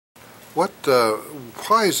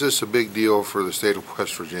Why is this a big deal for the state of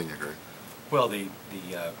West Virginia, Greg? Well, the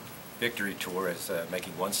Victory Tour is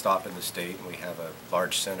making one stop in the state, and we have a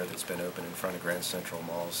large center that's been open in front of Grand Central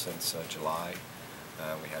Mall since July.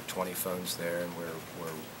 We have 20 phones there, and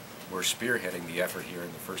we're spearheading the effort here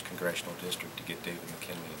in the 1st Congressional District to get David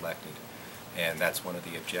McKinley elected. And that's one of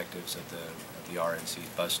the objectives of the RNC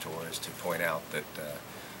bus tour, is to point out that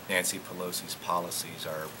Nancy Pelosi's policies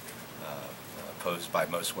are opposed by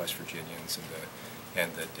most West Virginians,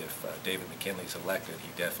 and that if David McKinley's elected, he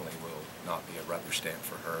definitely will not be a rubber stamp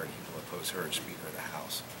for her, and he will oppose her as Speaker of the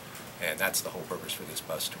House. And that's the whole purpose for this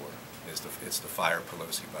bus tour. It's the Fire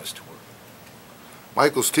Pelosi bus tour.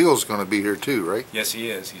 Michael Steele's going to be here too, right? Yes, he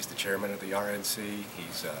is. He's the chairman of the RNC.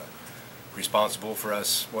 He's responsible for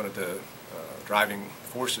us, one of the driving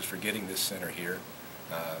forces for getting this center here.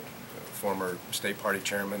 Former state party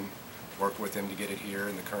chairman worked with him to get it here,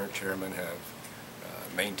 and the current chairman have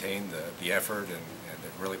maintained the effort, and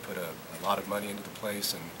they've really put a lot of money into the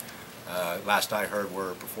place. And last I heard,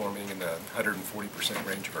 we're performing in the 140%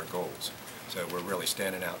 range of our goals. So we're really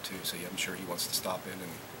standing out too. So I'm sure he wants to stop in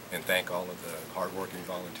and thank all of the hard-working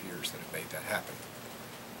volunteers that have made that happen.